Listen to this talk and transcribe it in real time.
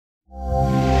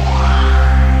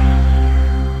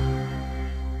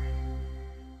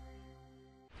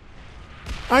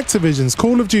Activision's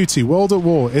Call of Duty World at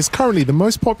War is currently the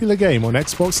most popular game on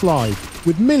Xbox Live,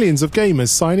 with millions of gamers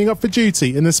signing up for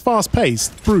duty in this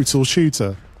fast-paced, brutal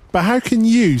shooter. But how can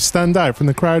you stand out from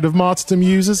the crowd of martyrdom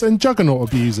users and juggernaut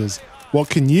abusers? What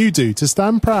can you do to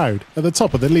stand proud at the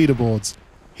top of the leaderboards?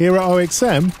 Here at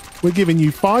OXM, we're giving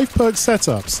you 5 perk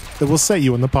setups that will set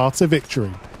you on the path to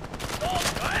victory.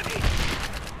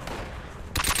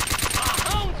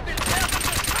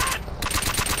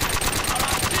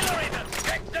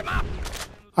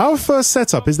 Our first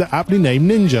setup is the aptly named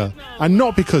Ninja, and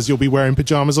not because you'll be wearing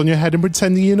pyjamas on your head and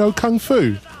pretending you know Kung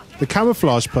Fu. The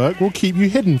camouflage perk will keep you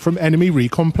hidden from enemy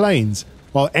recon planes,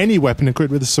 while any weapon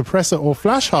equipped with a suppressor or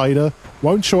flash hider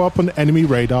won't show up on enemy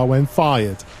radar when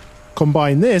fired.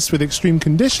 Combine this with extreme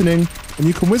conditioning and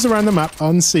you can whiz around the map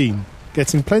unseen,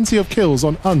 getting plenty of kills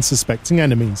on unsuspecting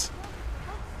enemies.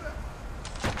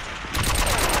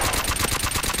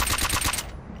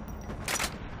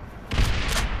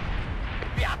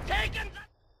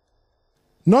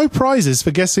 No prizes for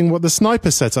guessing what the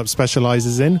sniper setup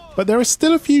specialises in, but there are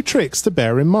still a few tricks to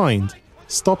bear in mind.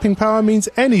 Stopping power means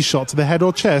any shot to the head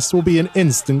or chest will be an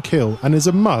instant kill and is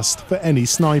a must for any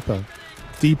sniper.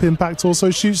 Deep impact also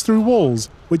shoots through walls,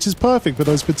 which is perfect for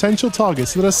those potential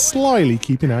targets that are slyly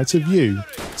keeping out of view.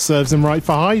 Serves them right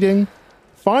for hiding.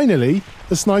 Finally,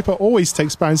 the sniper always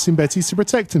takes bouncing betties to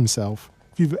protect himself.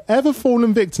 If you've ever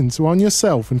fallen victim to one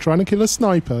yourself and trying to kill a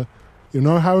sniper, you'll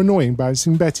know how annoying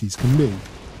bouncing betties can be.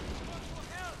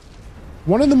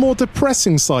 One of the more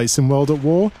depressing sights in World at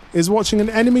War is watching an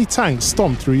enemy tank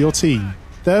stomp through your team.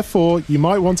 Therefore, you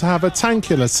might want to have a tank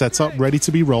killer setup ready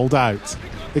to be rolled out.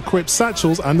 Equip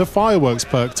satchels and the fireworks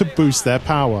perk to boost their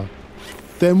power.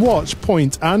 Then watch,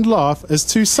 point and laugh as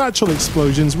 2 satchel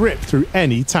explosions rip through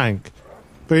any tank.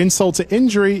 For insult to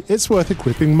injury, it's worth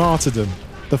equipping martyrdom.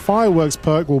 The fireworks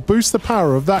perk will boost the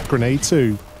power of that grenade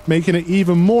too, making it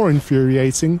even more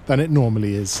infuriating than it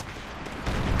normally is.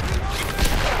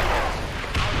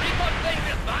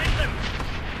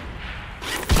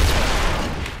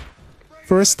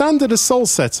 For a standard assault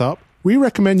setup, we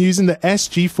recommend using the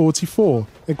SG-44,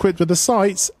 equipped with the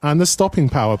sights and the stopping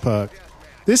power perk.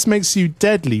 This makes you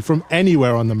deadly from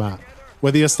anywhere on the map,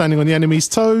 whether you're standing on the enemy's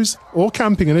toes or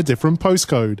camping in a different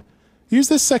postcode. Use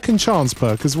the second chance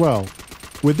perk as well.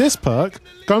 With this perk,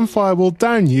 gunfire will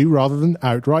down you rather than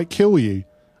outright kill you,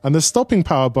 and the stopping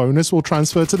power bonus will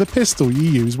transfer to the pistol you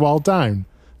use while down,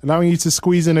 allowing you to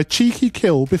squeeze in a cheeky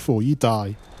kill before you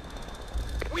die.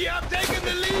 We have taken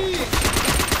the lead!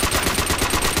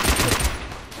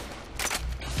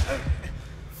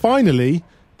 Finally,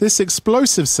 this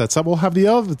explosive setup will have the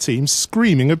other team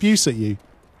screaming abuse at you.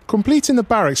 Completing the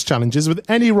barracks challenges with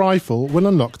any rifle will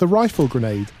unlock the rifle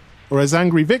grenade, or as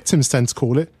angry victims tend to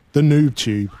call it, the noob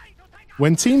tube.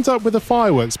 When teamed up with the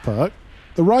fireworks perk,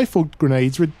 the rifle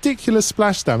grenade's ridiculous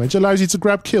splash damage allows you to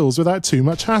grab kills without too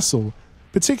much hassle,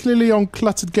 particularly on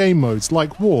cluttered game modes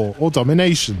like War or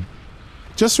Domination.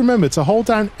 Just remember to hold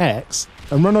down X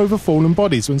and run over fallen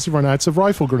bodies once you run out of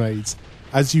rifle grenades,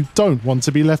 as you don't want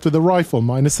to be left with a rifle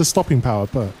minus the stopping power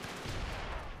perk.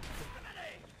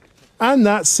 And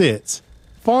that's it.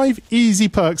 5 easy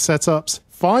perk setups,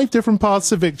 5 different paths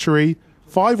to victory,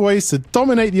 5 ways to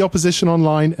dominate the opposition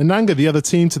online and anger the other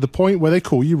team to the point where they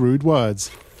call you rude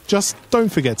words. Just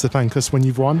don't forget to thank us when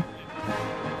you've won.